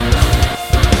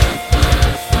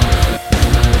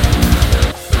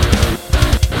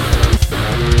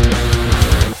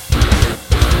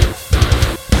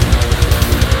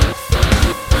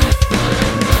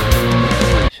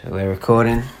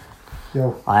recording.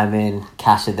 Yo. I'm in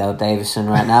Casa del Davison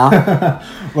right now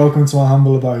Welcome to my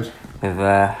humble abode. with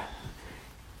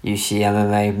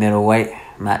UCMMA middleweight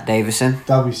Matt Davison.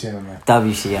 WCMMA.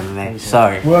 WCMMA,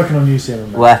 sorry. Working on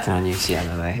UCMMA. Working on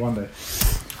UCMMA. One day.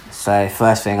 So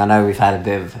first thing, I know we've had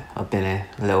I've been here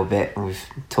a little bit and we've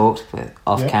talked, but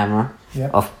off camera,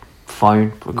 off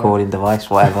phone, recording device,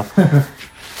 whatever.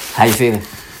 How you feeling?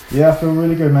 Yeah, I feel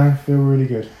really good, man. Feel really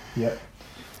good. Yep.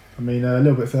 I mean, a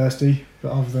little bit thirsty,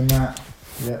 but other than that,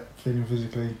 feeling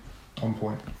physically on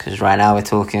point. Because right now we're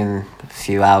talking a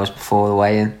few hours before the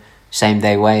weigh-in, same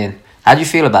day weigh-in. How do you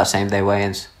feel about same day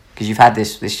weigh-ins? Because you've had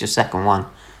this is your second one.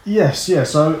 Yes, yeah.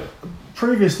 So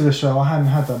previous to the show, I hadn't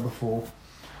had that before,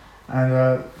 and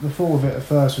the thought of it at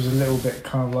first was a little bit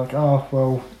kind of like,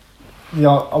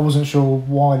 I wasn't sure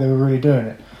why they were really doing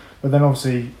it, but then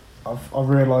obviously I've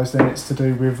realised then it's to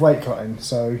do with weight cutting.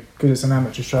 So because it's an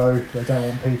amateur show, they don't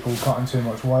want people cutting too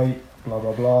much weight, blah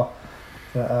blah blah.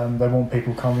 They want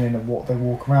people coming in at what they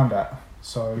walk around at.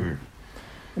 So in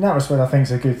that respect, I think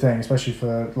it's a good thing, especially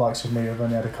for likes of me. I've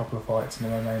only had a couple of fights in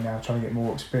MMA now, trying to get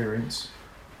more experience.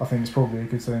 I think it's probably a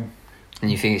good thing.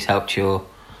 And you think it's helped your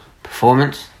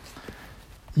performance?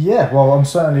 Yeah, well, I'm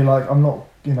certainly I'm not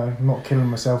killing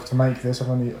myself to make this. I've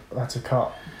only had to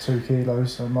cut 2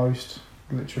 kilos at most,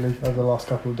 literally, over the last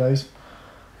couple of days.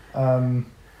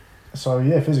 So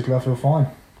yeah, physically I feel fine.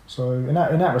 So in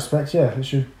that respect, it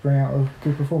should bring out a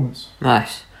good performance.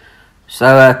 Nice.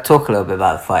 So talk a little bit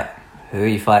about the fight. Who are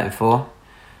you fighting for?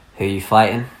 Who are you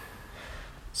fighting?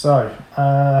 So,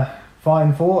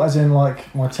 fighting for, as in my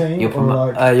team? Your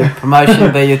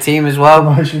promotion, but your team as well?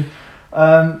 Promotion.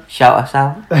 Shout us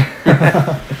out.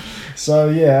 So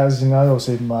yeah, as you know,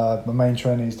 obviously my main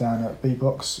training is down at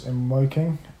Beatbox in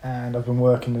Woking, and I've been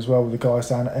working as well with the guys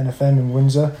down at NFM in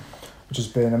Windsor, which has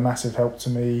been a massive help to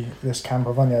me this camp.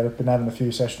 I've only been having a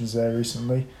few sessions there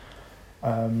recently,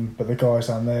 but the guys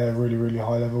down there are really, really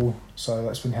high level, so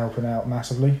that's been helping out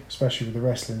massively, especially with the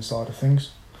wrestling side of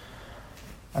things.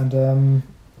 And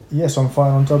so I'm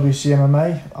fighting on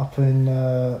WCMMA up in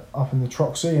the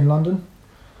Troxy in London.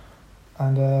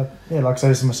 And like I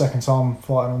said, this is my second time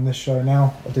fighting on this show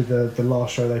now. I did the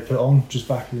last show they put on just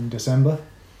back in December,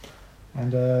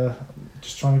 and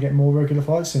just trying to get more regular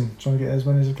fights in, trying to get as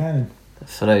many as I can in.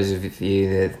 For those of you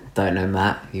that don't know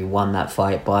Matt, you won that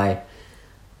fight by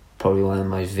probably one of the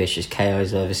most vicious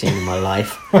KOs I've ever seen in my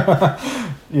life.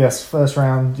 Yes, first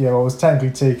round. Yeah, well, it was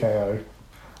technically TKO.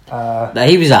 No,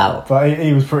 he was out, but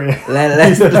he was pretty.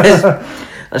 Let's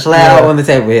lay out on the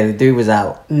table here. The dude was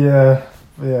out. Yeah,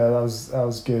 that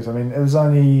was good. I mean, it was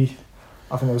only,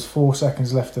 I think there was 4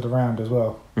 seconds left of the round as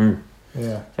well.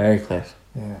 Yeah. Very close.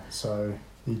 Yeah, so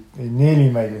he nearly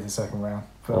made it the second round,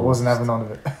 but I wasn't having none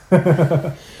of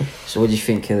it. So what do you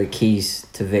think are the keys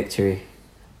to victory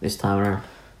this time around?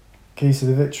 Keys to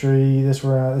the victory this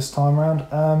time around?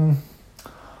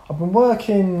 I've been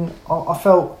working, I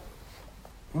felt,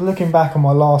 looking back on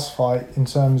my last fight in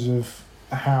terms of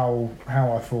how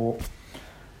I fought,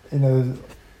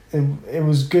 it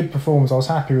was good performance. I was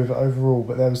happy with it overall,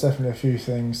 but there was definitely a few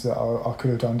things that I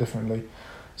could have done differently.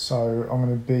 So I'm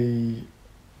going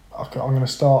to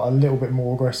start a little bit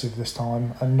more aggressive this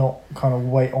time and not kind of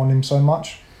wait on him so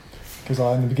much. Because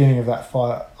in the beginning of that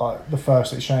fight, the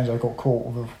first exchange, I got caught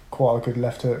with quite a good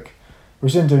left hook,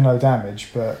 which didn't do no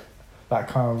damage, but that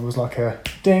kind of was like a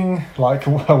ding, like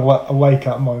a wake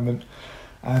up moment.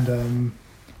 And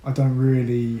I don't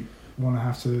really want to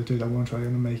have to do that one try. I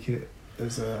want to make it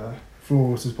as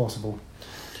flawless as possible.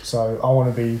 So I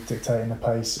want to be dictating the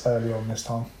pace early on this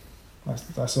time.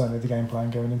 That's certainly the game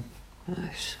plan going in.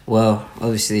 Nice. Well,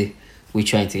 obviously we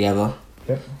train together.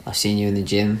 Yep. I've seen you in the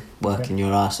gym working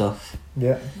your ass off.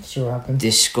 Yeah, sure happened.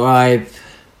 Describe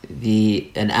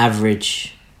an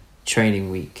average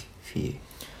training week for you.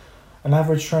 An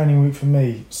average training week for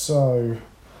me. So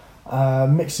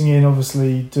mixing in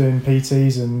obviously doing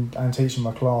PTs and teaching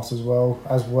my class as well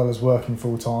as working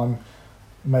full time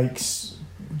makes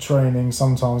training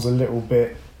sometimes a little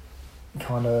bit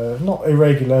kind of not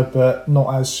irregular, but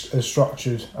not as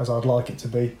structured as I'd like it to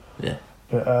be. Yeah.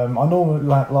 But I normally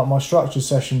like my structured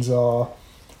sessions are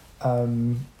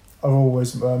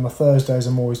always my Thursdays.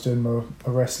 I'm always doing my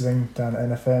wrestling down at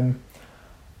NFM.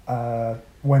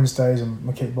 Wednesdays are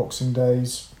my kickboxing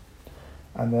days,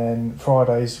 and then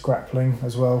Fridays grappling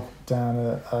as well down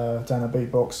at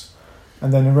Beatbox.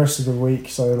 And then the rest of the week,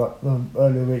 so like the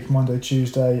early week, Monday,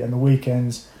 Tuesday, and the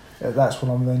weekends, that's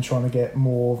when I'm then trying to get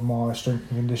more of my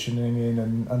strength and conditioning in,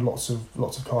 and lots of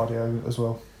cardio as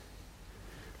well.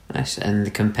 Nice.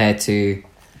 And compared to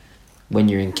when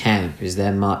you're in camp, is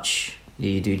there much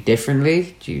you do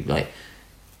differently? Do you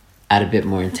add a bit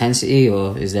more intensity,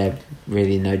 or is there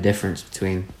really no difference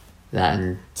between that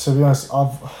and... To be honest,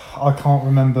 I can't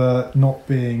remember not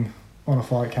being on a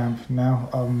fight camp now.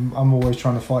 I'm always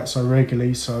trying to fight so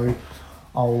regularly, so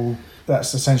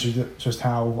that's essentially just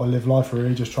how I live life,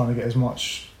 really, just trying to get as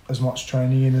much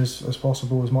training in as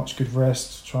possible, as much good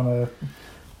rest, trying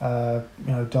to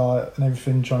diet and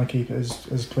everything, trying to keep it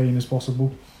as clean as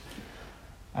possible,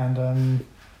 and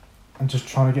just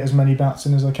trying to get as many bouts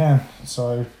in as I can.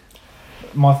 So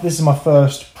this is my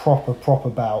first proper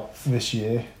bout this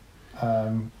year,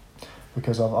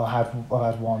 because I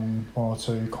had one or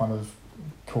two kind of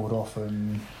called off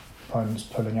and opponents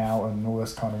pulling out and all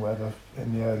this kind of whatever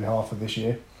in the early half of this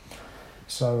year.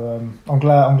 So I'm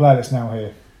glad it's now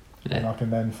here, and I can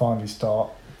then finally start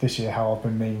this year how I've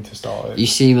been meaning to start it. You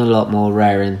seem a lot more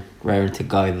raring to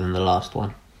go than the last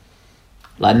one.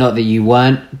 Like, not that you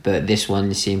weren't, but this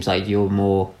one seems like you're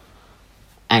more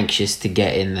anxious to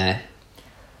get in there.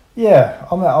 Yeah,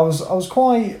 I mean, I was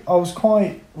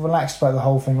quite relaxed about the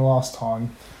whole thing last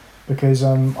time, because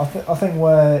I think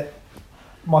where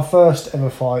my first ever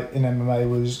fight in MMA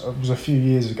was a few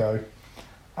years ago,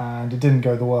 and it didn't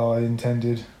go the way I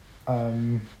intended.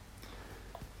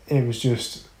 It was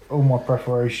just all my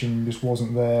preparation just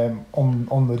wasn't there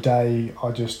on the day.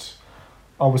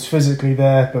 I was physically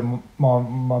there, but my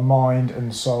mind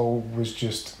and soul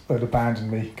had abandoned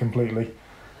me completely,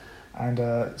 and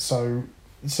so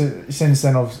since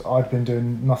then I'd been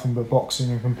doing nothing but boxing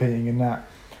and competing in that,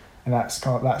 and that's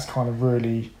kind of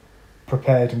really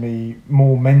prepared me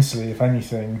more mentally, if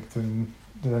anything,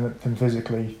 than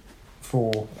physically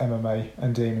for MMA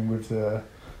and dealing with the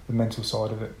mental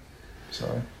side of it.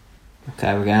 So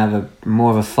okay, we're gonna have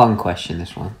more of a fun question,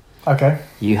 this one. Okay.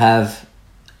 You have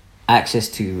access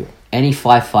to any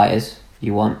 5 fighters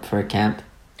you want for a camp.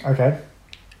 Okay.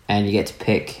 And you get to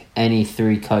pick any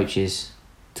 3 coaches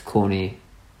to corner you.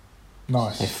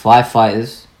 Nice. So 5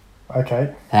 fighters.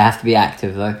 Okay. They have to be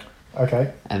active though.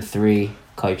 Okay. And 3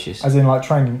 coaches. As in, like,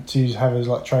 training, to have as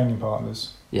like training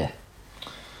partners. Yeah.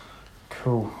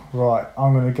 Cool. Right.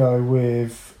 I'm gonna go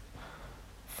with,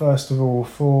 first of all,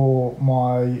 for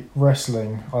my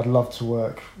wrestling, I'd love to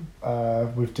work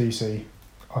with DC.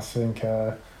 I think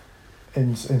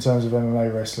in terms of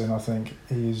MMA wrestling, I think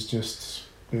he is just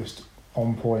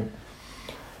on point.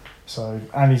 So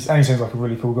and he seems like a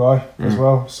really cool guy as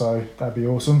well. So that'd be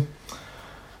awesome.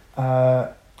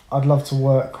 I'd love to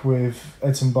work with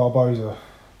Edson Barboza.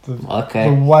 The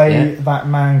way that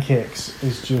man kicks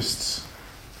is just,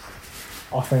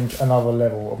 I think, another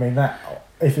level. I mean, that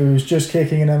if it was just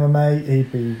kicking in MMA,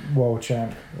 he'd be world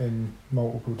champ in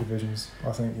multiple divisions.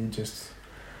 I think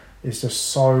it's just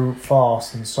so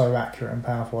fast and so accurate and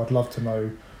powerful. I'd love to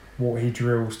know what he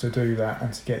drills to do that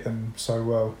and to get them so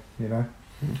well, you know.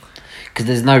 Because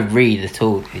there's no read at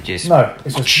all. It's just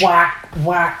whack,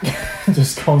 whack,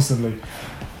 just constantly,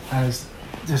 and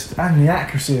and the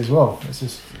accuracy as well. It's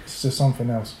just something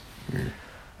else.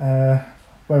 That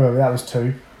was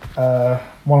 2.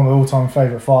 One of my all-time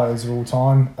favourite fighters of all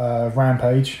time,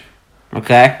 Rampage.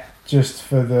 Okay. Just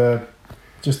for the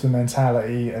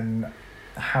mentality and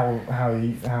how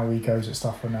he goes at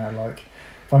stuff and that. Like,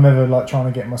 if I'm ever like trying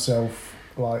to get myself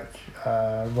like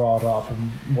riled up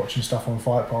and watching stuff on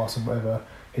Fight Pass and whatever,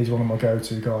 he's one of my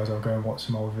go-to guys. I'll go and watch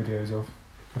some old videos of,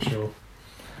 for sure.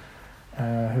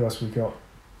 Who else we got?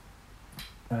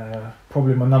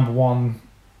 Probably my number 1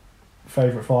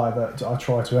 favourite fighter that I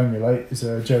try to emulate is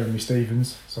Jeremy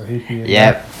Stephens. So he'd be in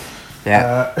yeah.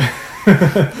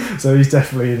 So he's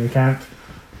definitely in the camp.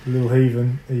 Little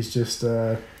heathen. He's just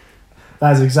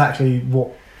that's exactly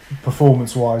what,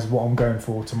 performance-wise, what I'm going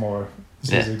for tomorrow. It's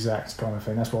his exact kind of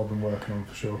thing. That's what I've been working on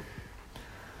for sure.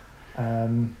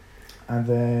 And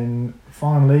then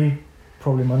finally,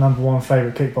 probably my number 1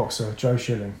 favourite kickboxer, Joe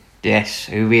Schilling. Yes,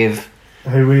 who we've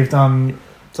done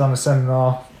a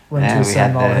seminar. Went to a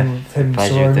seminar him and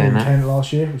Cerrone in Kent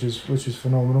last year, which was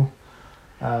phenomenal.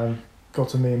 Got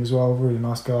to meet him as well. Really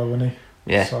nice guy, wasn't he?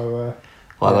 Yeah. So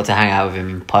I got to hang out with him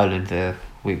in Poland the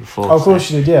week before. Oh, of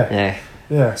course you did, yeah. Yeah.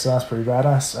 Yeah, so that's pretty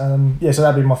badass. So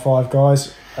that'd be my 5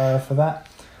 guys for that.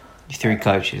 3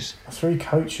 coaches. 3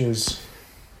 coaches.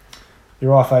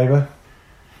 Uriah Faber.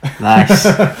 Nice.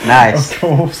 Nice. Of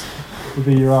course, would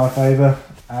be Uriah Faber.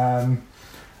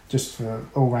 Just for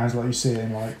all rounds, like you see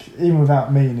him, like even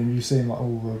without meeting him, you see him like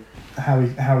all the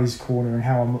how he's cornering,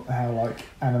 how like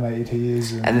animated he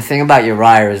is. And the thing about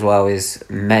Uriah as well is,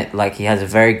 like, he has a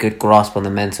very good grasp on the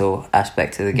mental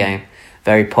aspect of the game.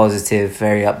 Very positive,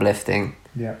 very uplifting.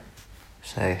 Yeah.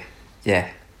 So, yeah,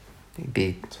 he'd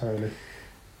be totally.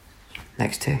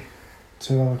 Next 2.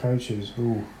 2 other coaches.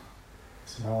 Ooh,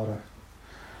 this is harder.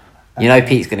 You know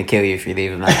Pete's going to kill you if you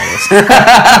leave him out of this.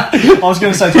 I was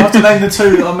going to say, do I have to name the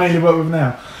two that I mainly work with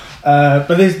now?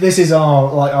 But this is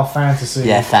our fantasy.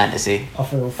 Yeah, fantasy. I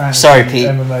feel fantasy. Sorry, Pete.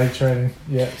 MMA training.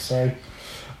 Yeah, so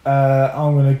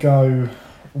I'm going to go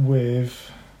with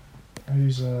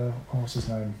what's his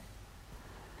name?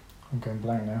 I'm going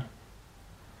blank now.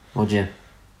 What gym?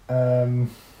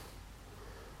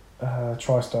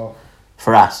 TriStar.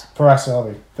 Faraz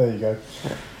Ali. There you go.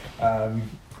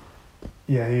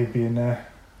 Yeah, he'd be in there,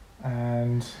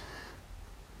 and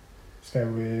let's go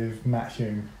with Matt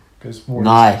Hume, because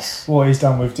what he's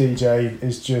done with DJ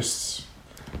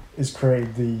is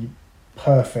created the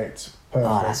perfect.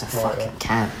 Oh, that's a fucking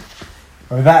camp.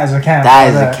 I mean, that is a camp. That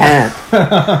is a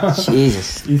camp.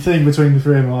 Jesus. You think between the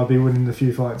three of them, I'd be winning a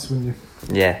few fights, wouldn't you?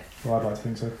 Yeah. Well, I'd like to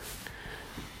think so.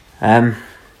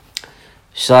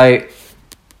 So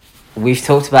we've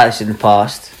talked about this in the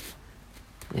past.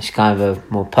 It's kind of a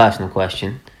more personal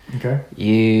question. Okay.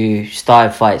 You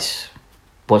started fights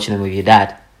watching them with your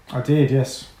dad. I did,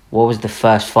 yes. What was the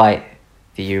first fight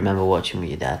that you remember watching with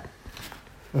your dad?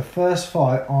 The first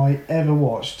fight I ever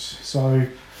watched. So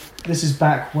this is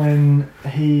back when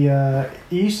he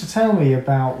used to tell me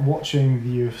about watching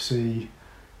the UFC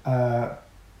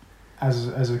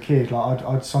as a kid. Like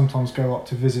I'd sometimes go up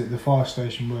to visit the fire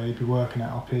station where he'd be working at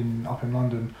up in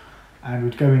London. And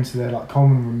we'd go into their like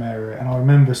common room area, and I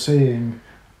remember seeing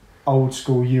old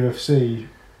school UFC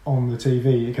on the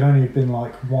TV. It could only have been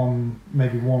like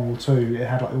maybe one or two. It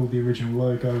had like all the original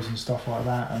logos and stuff like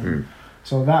that, and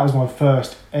so that was my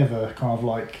first ever kind of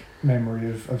like memory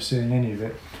of seeing any of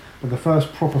it. But the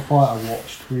first proper fight I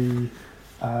watched, he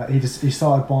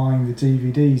started buying the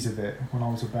DVDs of it when I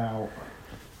was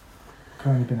could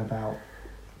only been about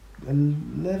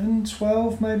 11,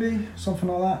 12 maybe, something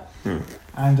like that.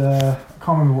 And I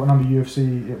can't remember what number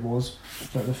UFC it was,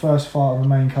 but the first fight on the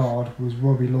main card was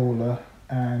Robbie Lawler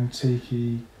and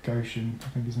Tiki Goshen, I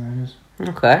think his name is.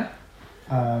 Okay.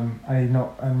 And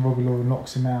Robbie Lawler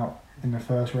knocks him out in the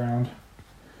first round.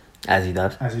 As he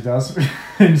does.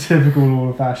 In typical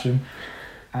Lawler fashion.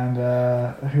 And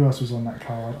who else was on that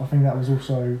card? I think that was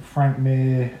also Frank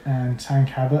Mir and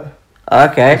Tank Abbott.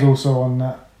 Okay. Was also on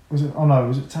that. Was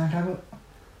it Tank Abbott?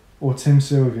 Or Tim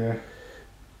Sylvia?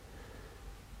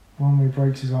 One where he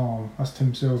breaks his arm. That's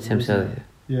Tim Sylvia.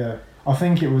 Yeah. I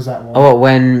think it was that one. Oh,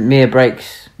 when Mir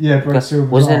breaks... Yeah, breaks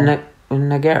Sylvia's was arm. Was it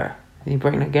Nogueira? Did he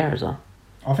break Nogueira's arm?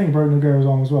 I think he broke Nogueira's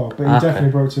arm as well. But he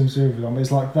definitely broke Tim Sylvia's arm.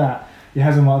 It's like that. He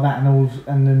has him like that,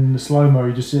 and then the slow-mo,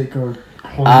 you just see it go...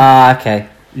 okay.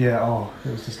 Yeah,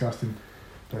 it was disgusting.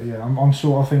 But yeah, I'm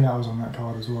sure, I think that was on that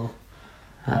card as well.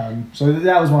 So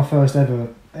that was my first ever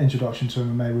introduction to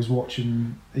MMA, was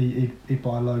watching, he'd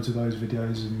buy loads of those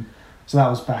videos, and so that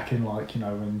was back in like,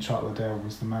 when Chuck Liddell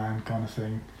was the man kind of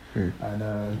thing,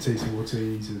 and Tito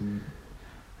Ortiz, and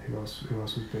who else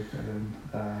was big then,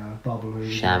 Babalu,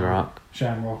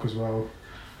 Shamrock as well,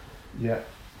 yeah,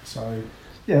 so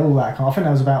yeah, all that kind of, I think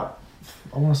that was about,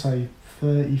 I want to say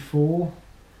 34,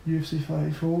 UFC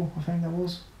 34, I think that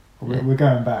was. We're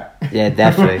going back. Yeah,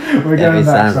 definitely. We're going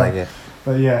back. Sounds like it.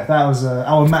 But yeah, that was.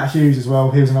 Matt Hughes as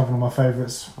well. He was another one of my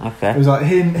favourites. Okay. It was like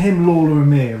him, Lawler, and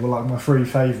Mir were like my three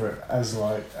favourite as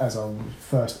I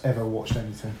first ever watched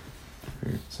anything.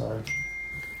 So,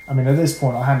 I mean, at this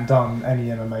point, I hadn't done any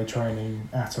MMA training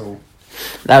at all.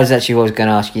 That was actually what I was going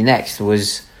to ask you next.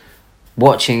 Was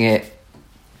watching it.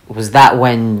 Was that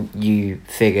when you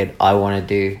figured I want to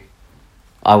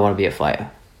be a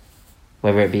fighter,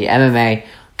 whether it be MMA?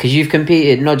 Because you've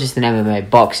competed not just in MMA,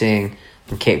 boxing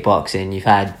and kickboxing. You've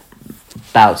had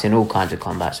bouts in all kinds of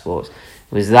combat sports.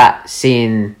 Was that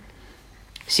seeing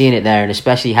it there, and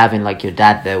especially having like your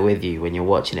dad there with you when you're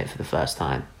watching it for the first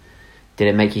time? Did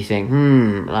it make you think,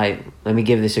 let me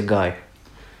give this a go?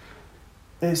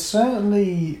 It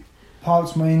certainly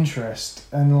sparked my interest,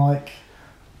 and like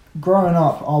growing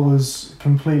up, I was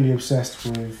completely obsessed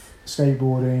with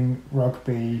skateboarding,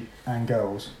 rugby, and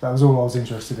girls. That was all I was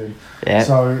interested in. Yeah.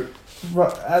 So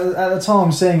at the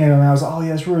time, seeing it, I was like, oh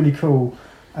yeah, it's really cool.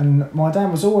 And my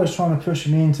dad was always trying to push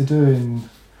me into doing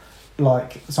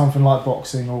like something like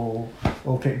boxing or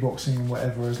kickboxing and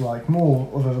whatever, as like more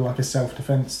of a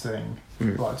self-defense thing.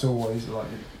 Like it's always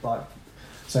like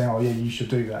saying, oh yeah, you should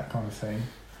do that kind of thing,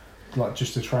 like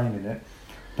just to train in it.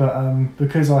 But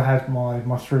because I had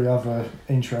my three other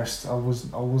interests, I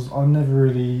never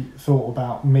really thought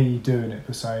about me doing it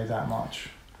per se that much.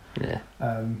 Yeah.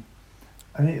 And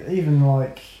even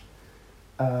like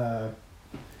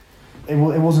it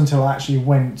wasn't until I actually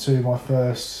went to my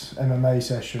first MMA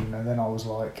session, and then I was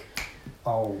like,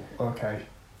 oh, okay.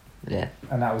 Yeah.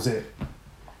 And that was it.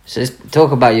 So let's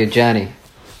talk about your journey.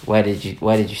 Where did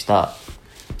you start?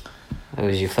 It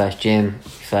was your first gym, your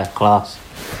first class.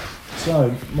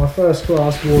 So my first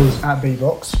class was at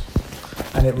Beatbox,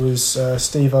 and it was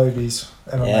Steve Obi's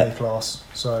MMA class.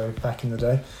 So back in the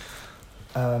day,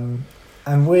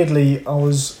 and weirdly,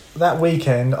 that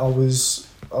weekend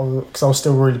because I was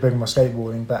still really big on my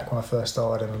skateboarding back when I first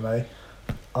started MMA.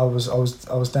 I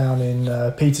was down in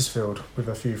Petersfield with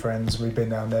a few friends. We'd been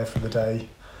down there for the day,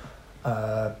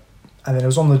 and then it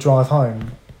was on the drive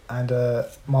home, and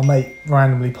my mate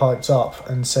randomly piped up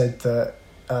and said that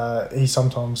he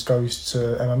sometimes goes to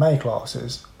MMA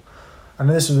classes, and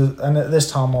at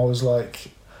this time I was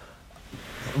like,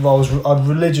 I'd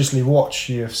religiously watch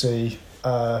UFC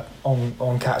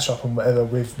on catch up and whatever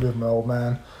with my old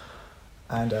man,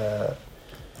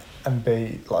 and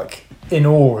be like in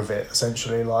awe of it.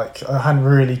 Essentially, like I hadn't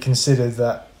really considered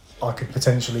that I could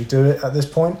potentially do it at this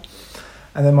point,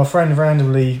 and then my friend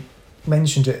randomly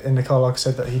mentioned it in the car, like I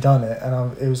said, that he'd done it,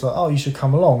 and it was like, oh, you should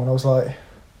come along, and I was like,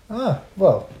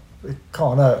 well, it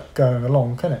can't hurt going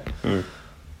along, can it?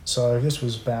 So this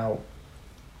was about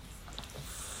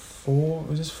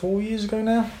 4 years ago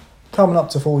now? Coming up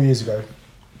to 4 years ago.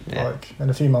 Yeah. Like in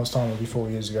a few months' time it'll be 4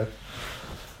 years ago.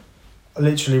 I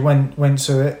literally went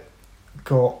to it,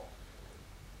 got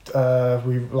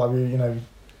we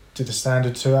did a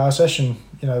standard 2-hour session,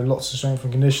 lots of strength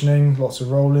and conditioning, lots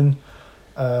of rolling,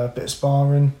 bit of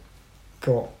sparring,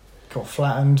 got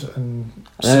flattened and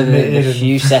I know the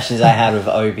few sessions I had with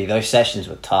Obi, those sessions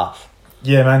were tough.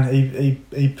 Yeah, man,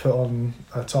 he put on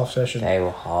a tough session. They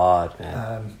were hard,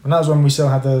 man. And that was when we still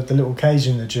had the little cage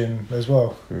in the gym as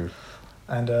well.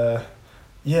 And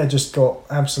just got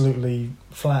absolutely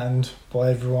flattened by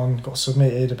everyone, got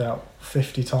submitted about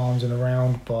 50 times in a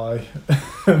round by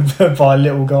by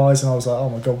little guys, and I was like, oh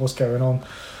my god, what's going on?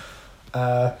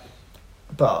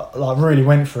 But like really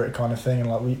went for it kind of thing, and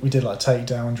like we did like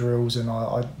takedown drills, and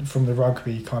I from the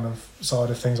rugby kind of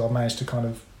side of things I managed to kind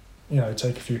of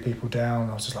take a few people down.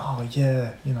 I was just like, oh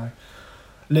yeah,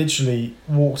 literally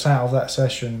walked out of that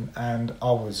session and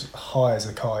I was high as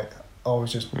a kite. I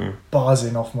was just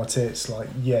buzzing off my tits, like,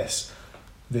 yes,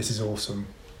 this is awesome,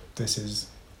 this is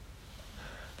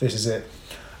it.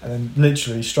 And then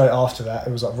literally straight after that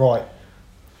it was like, right,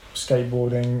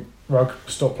 skateboarding,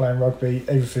 stopped playing rugby,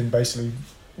 everything basically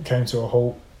came to a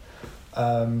halt,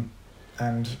 and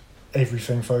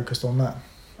everything focused on that,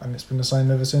 and it's been the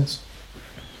same ever since.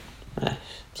 Nice.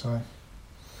 So,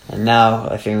 and now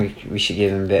I think we should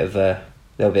give him a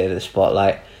little bit of the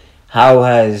spotlight. How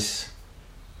has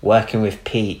working with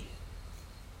Pete,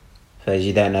 for those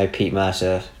you don't know, Pete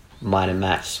Mercer, mine and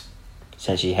Matt's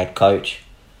essentially head coach,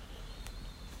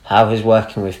 how has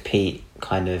working with Pete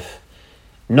kind of,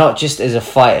 not just as a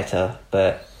fighter,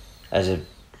 but as a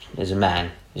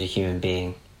man, as a human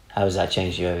being, how has that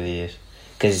changed you over the years?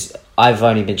 Because I've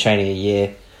only been training a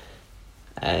year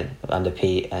under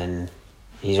Pete, and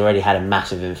he's already had a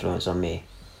massive influence on me.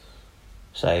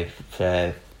 So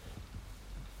for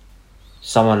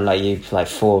someone like you, like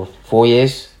 4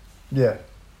 years, yeah,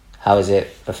 how has it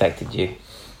affected you?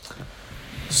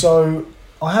 So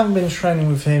I haven't been training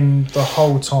with him the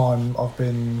whole time I've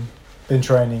been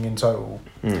training in total.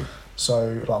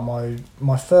 So like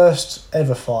my first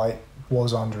ever fight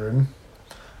was under him,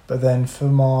 but then for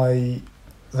my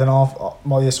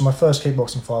first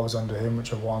kickboxing fight was under him,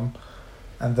 which I won.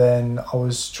 And then I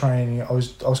was training, I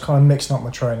was kind of mixing up my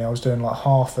training. I was doing like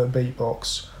half at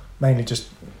Beatbox, mainly just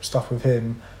stuff with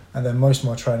him, and then most of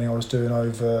my training I was doing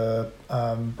over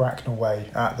Bracknell Way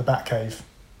at the Batcave.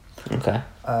 Okay.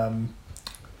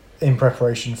 In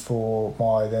preparation for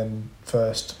my then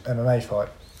first MMA fight.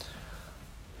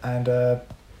 And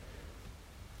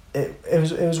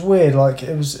it was weird, like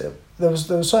there was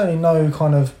certainly no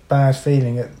kind of bad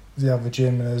feeling at the other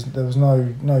gym, and there was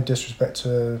no disrespect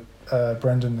to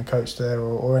Brendan, the coach there,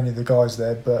 or any of the guys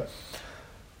there, but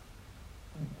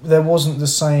there wasn't the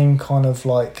same kind of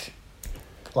like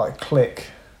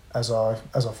click as I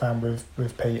found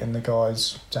with Pete and the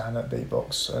guys down at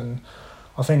Beatbox. And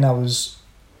I think that was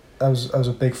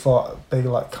a big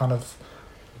like kind of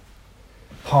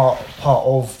part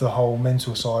of the whole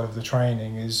mental side of the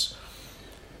training. Is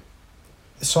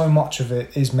so much of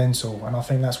it is mental, and I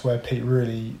think that's where Pete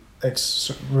really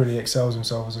excels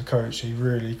himself as a coach. He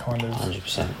really kind of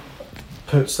 100%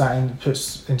 puts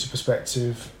into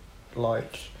perspective,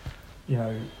 like,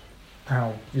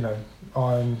 how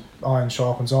iron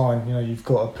sharpens iron. You've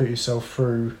got to put yourself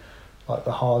through like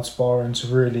the hard sparring to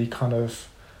really kind of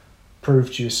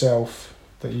prove to yourself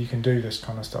that you can do this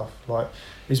kind of stuff. Like,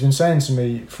 he's been saying to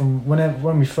me from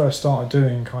when we first started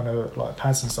doing kind of like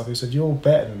pads and stuff, he said, you're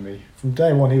better than me. From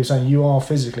day one he was saying, you are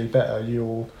physically better,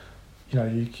 you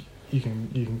you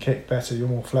can kick better. You're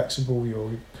more flexible.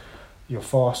 You're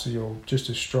faster. You're just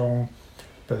as strong.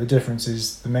 But the difference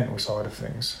is the mental side of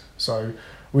things. So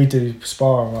we do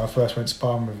sparring when I first went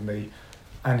sparring with me,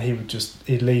 and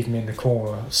he'd leave me in the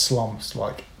corner, slumps,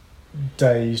 like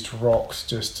dazed rocks,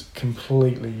 just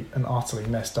completely and utterly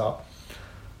messed up.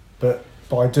 But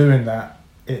by doing that,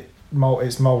 it's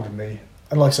moulded me,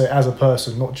 and like I say, as a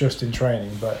person, not just in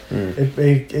training, but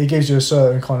it gives you a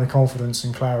certain kind of confidence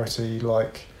and clarity,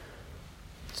 like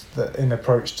that in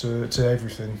approach to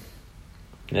everything.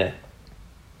 Yeah.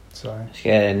 So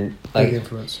yeah, and like big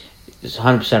influence. It's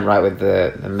 100% right with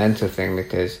the mental thing,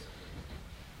 because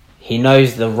he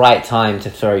knows the right time to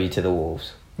throw you to the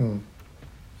wolves.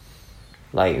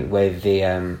 Like with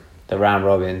the round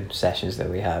robin sessions that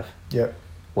we have. Yep.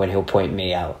 When he'll point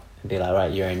me out and be like,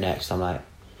 right, you're in next. I'm like,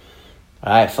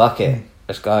 all right, fuck it,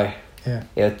 let's go. Yeah.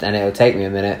 It'll take me a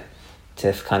minute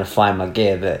to kind of find my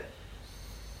gear, but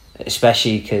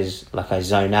especially because like I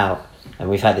zone out, and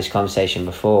we've had this conversation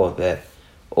before that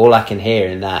all I can hear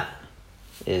in that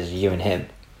is you and him.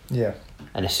 Yeah.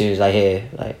 And as soon as I hear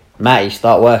like, Matty,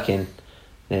 start working,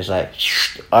 then it's like,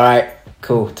 all right,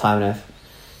 cool, time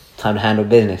to handle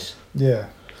business. Yeah.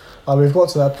 We've got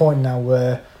to that point now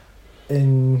where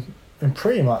in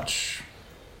pretty much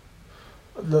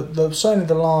certainly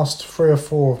the last 3 or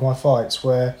 4 of my fights,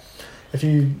 where if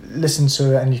you listen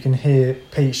to it and you can hear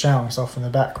Pete shouting stuff in the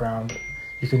background,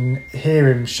 you can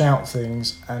hear him shout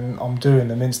things, and I'm doing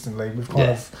them instantly. We've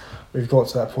got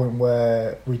to that point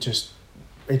where it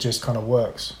just kind of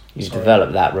works. You've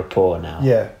developed that rapport now.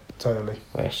 Yeah, totally.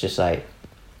 Where it's just like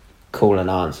call and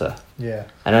answer. Yeah.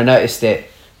 And I noticed it,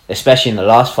 especially in the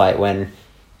last fight when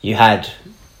you had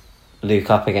Luke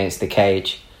up against the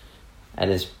cage, and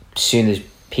as soon as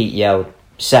Pete yelled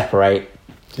separate,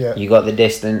 you got the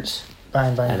distance, bang,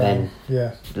 and bang, then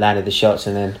landed the shots,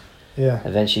 and then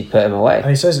eventually put him away. And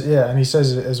he says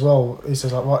it as well. He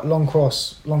says like, right, long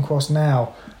cross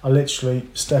now. I literally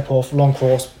step off, long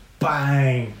cross,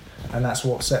 bang, and that's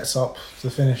what sets up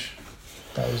the finish.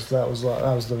 That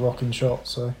was the rocking shot.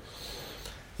 So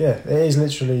yeah, it is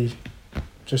literally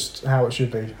just how it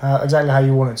should be, exactly how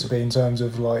you want it to be, in terms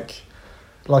of like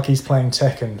he's playing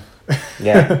Tekken.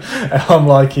 Yeah. And I'm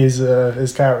like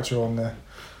his character on there.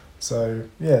 So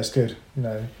yeah, it's good.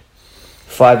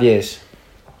 5 years.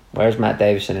 Where's Matt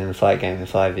Davison in the fight game in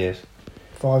 5 years?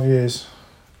 5 years.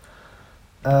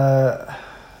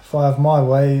 If I have my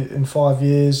way in 5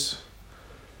 years,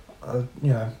 I'd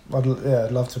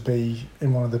love to be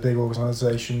in one of the big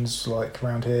organisations like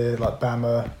around here, like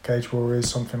BAMMA, Cage Warriors,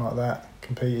 something like that,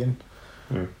 competing.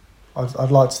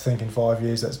 I'd like to think in 5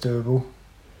 years that's doable.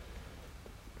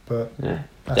 But yeah,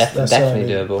 that's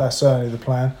definitely doable. That's certainly the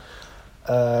plan.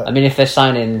 I mean, if they're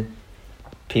signing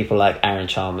people like Aaron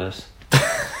Chalmers.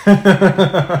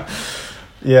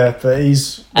 Yeah, but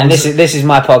he's... And this is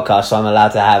my podcast, so I'm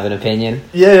allowed to have an opinion.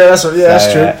 Yeah, that's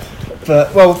true.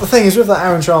 But, well, the thing is, with that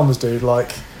Aaron Chalmers dude,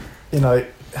 like, at the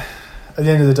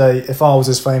end of the day, if I was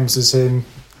as famous as him,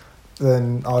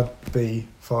 then I'd be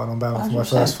fighting on BAMMA for my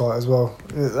first fight as well.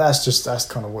 That's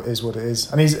kind of what it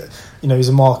is. And he's a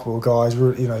remarkable guy. He's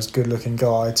really, he's a good-looking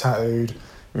guy, tattooed.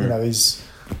 He's...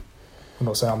 I'm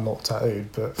not saying I'm not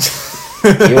tattooed, but...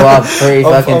 You are pretty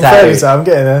fucking tattooed. I'm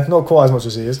getting there. Not quite as much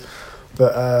as he is.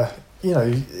 But,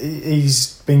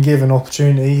 he's been given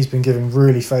opportunity. He's been given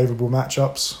really favourable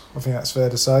matchups. I think that's fair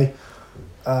to say.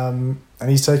 And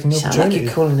he's taken the opportunity. Sound like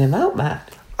you're calling him out, Matt.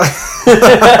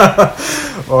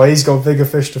 Well, he's got bigger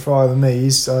fish to fry than me.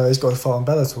 He's got to fight on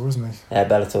Bellator, isn't he? Yeah,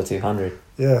 Bellator 200.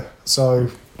 Yeah. So,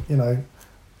 like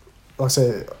I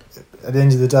say, at the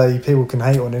end of the day, people can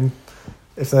hate on him.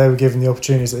 If they were given the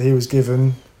opportunities that he was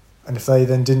given, and if they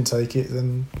then didn't take it,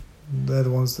 then they're the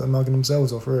ones that are mugging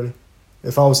themselves off, really.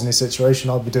 If I was in this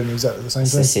situation, I'd be doing exactly the same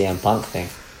thing. It's the CM Punk thing.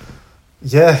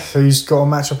 Yeah, who's got a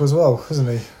match up as well, hasn't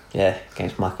he? Yeah,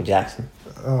 against Michael Jackson.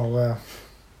 Oh, wow.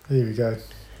 Here we go.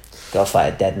 Got to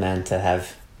fight a dead man to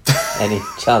have any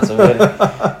chance of winning.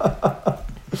 I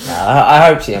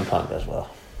hope CM Punk does well.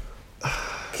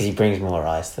 Because he brings more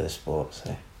eyes to the sport.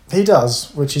 So. He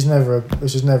does, which is never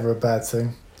a bad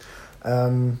thing.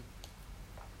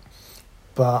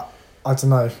 But I don't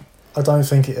know. I don't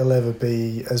think it'll ever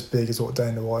be as big as what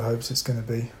Dana White hopes it's going to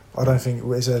be. I don't think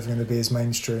it's ever going to be as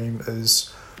mainstream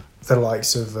as the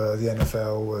likes of the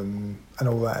NFL and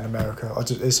all that in America.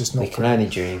 It's just not. We can only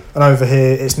dream. And over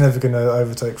here, it's never going to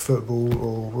overtake football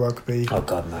or rugby. Oh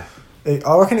God, no.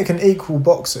 I reckon it can equal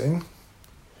boxing.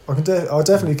 I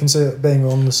definitely consider it being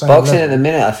on the same boxing level. at the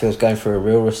minute, I feel, is going for a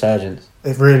real resurgence.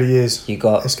 It really is.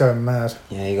 It's going mad.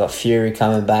 Yeah, you got Fury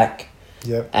coming back.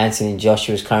 Yep. Anthony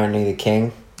Joshua's currently the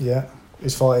king. Yeah,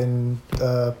 he's fighting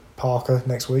Parker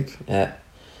next week. Yeah.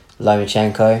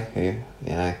 Lomachenko, who,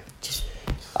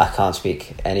 I can't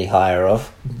speak any higher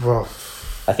of. Well,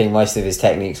 I think most of his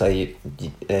techniques are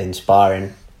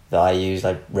inspiring that I use.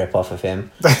 I rip off of him.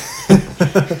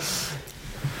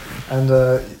 and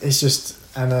it's just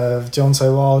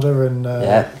Deontay Wilder and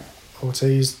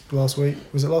Ortiz last week.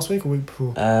 Was it last week or week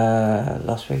before?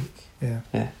 Last week. Yeah.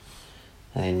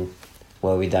 And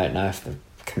we don't know if the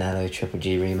Canelo Triple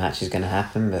G rematch is going to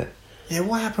happen, but yeah,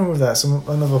 what happened with that?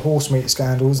 Another horse meat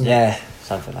scandals.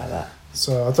 Something like that.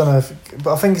 So I don't know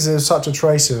but I think there's such a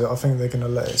trace of it. I think they're going to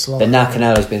let it slide. But now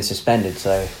Canelo's been suspended,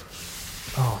 so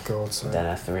oh god, so I don't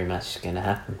know if the rematch is going to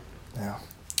happen. Yeah.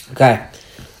 Okay,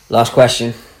 last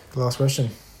question.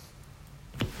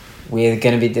 We're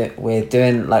going to be we're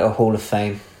doing like a Hall of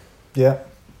Fame. Yeah.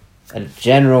 A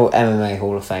general MMA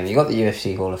Hall of Fame. You got the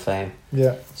UFC Hall of Fame.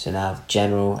 Yeah. So now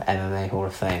general MMA Hall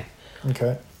of Fame.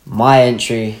 Okay. My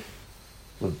entry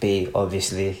would be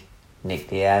obviously Nick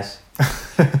Diaz.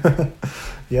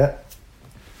 Yeah.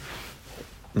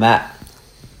 Matt,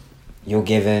 you're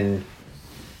given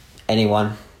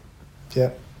anyone.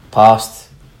 Yeah. Past,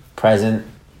 present.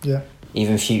 Yeah.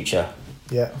 Even future.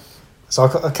 Yeah. So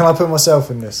can I put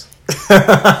myself in this?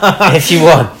 If you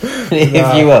want.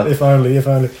 If you want. If only.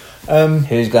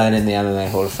 Who's going in the MMA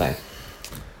Hall of Fame?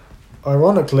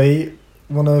 Ironically,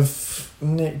 one of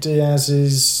Nick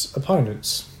Diaz's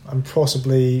opponents, and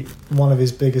possibly one of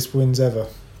his biggest wins ever.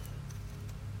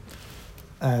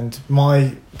 And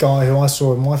my guy who I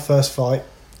saw in my first fight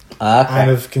and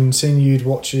have continued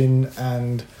watching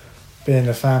and being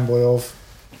a fanboy of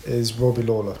is Robbie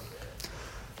Lawler.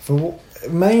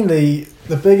 Mainly,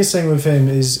 the biggest thing with him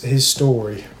is his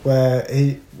story, where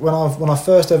when I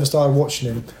first ever started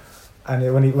watching him,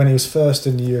 and when he was first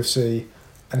in the UFC,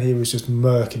 and he was just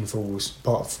murking fools,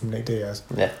 apart from Nick Diaz.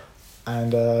 Yeah.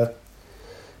 And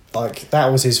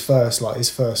that was his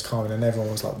first coming, and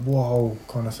everyone was like, "Whoa,"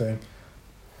 kind of thing.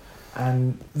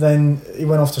 And then he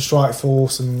went off to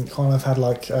Strikeforce and kind of had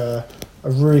a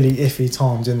really iffy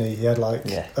time, didn't he? He had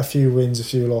a few wins, a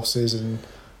few losses, and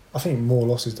I think more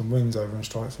losses than wins over in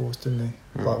Strikeforce, didn't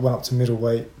he? Mm. Went up to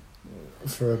middleweight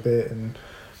for a bit, and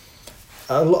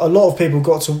a lot of people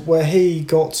got to where he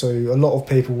got to. A lot of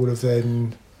people would have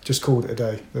then just called it a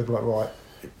day. They'd be like, right,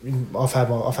 I've had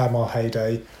my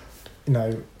heyday.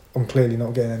 I'm clearly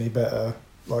not getting any better.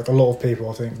 Like a lot of people,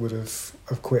 I think, would have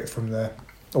quit from there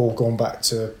or gone back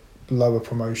to lower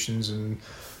promotions and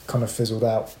kind of fizzled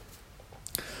out.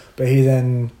 But he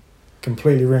then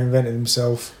completely reinvented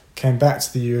himself, came back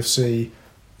to the UFC,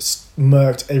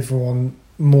 murked everyone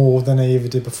more than he ever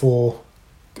did before,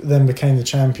 then became the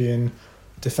champion,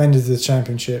 defended the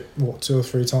championship, 2 or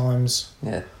 3 times.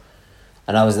 Yeah.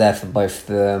 And I was there for both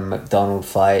the McDonald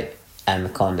fight and the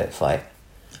Condit fight.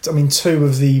 I mean, 2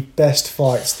 of the best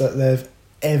fights that there've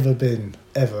ever been,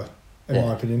 in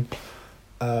my opinion.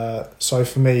 So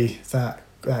for me, that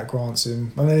grants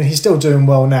him. I mean, he's still doing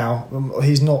well now.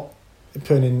 He's not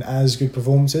putting in as good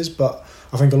performances, but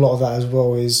I think a lot of that as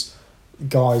well is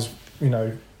guys. He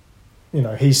then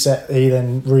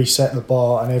reset the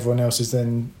bar, and everyone else is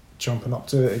then jumping up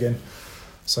to it again.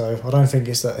 So I don't think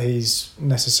it's that he's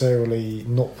necessarily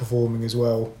not performing as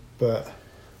well, but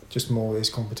just more his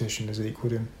competition has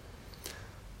equalled him.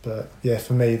 But yeah,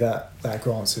 for me, that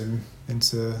grants him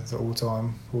into the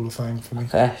all-time Hall of Fame for me.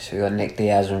 Okay, so we got Nick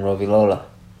Diaz and Robbie Lawler.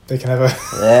 They can have a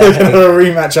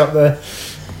rematch up there.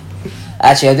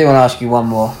 Actually, I do want to ask you one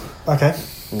more. Okay.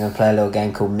 I'm going to play a little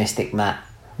game called Mystic Matt.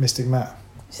 Mystic Matt.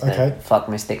 So okay. Fuck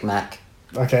Mystic Mac.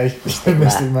 Okay.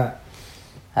 Mystic Matt.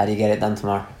 How do you get it done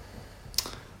tomorrow?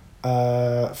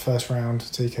 First round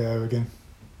TKO again.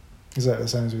 Exactly the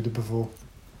same as we did before.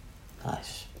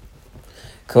 Nice.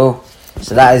 Cool.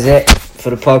 So that is it for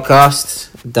the podcast.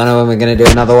 Don't know when we're going to do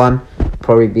another one.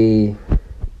 Probably be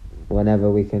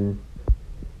whenever we can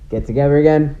get together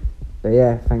again. But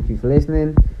yeah, thank you for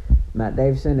listening. Matt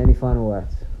Davison, any final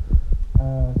words?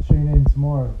 Tune in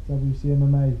tomorrow,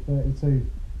 WCMMA 32. You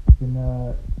can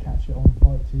catch it on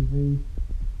Fight TV,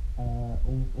 or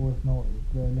if not,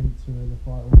 the link to the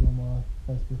fight will be on my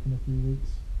Facebook in a few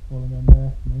weeks. Follow me on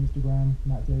there, on Instagram,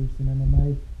 Matt Davison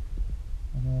MMA,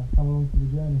 and come along for the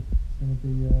journey. It's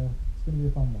gonna be a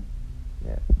fun one.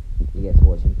 Yeah, you get to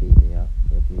watch him beat me up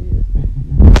for a few years.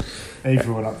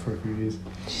 Everyone up for a few years.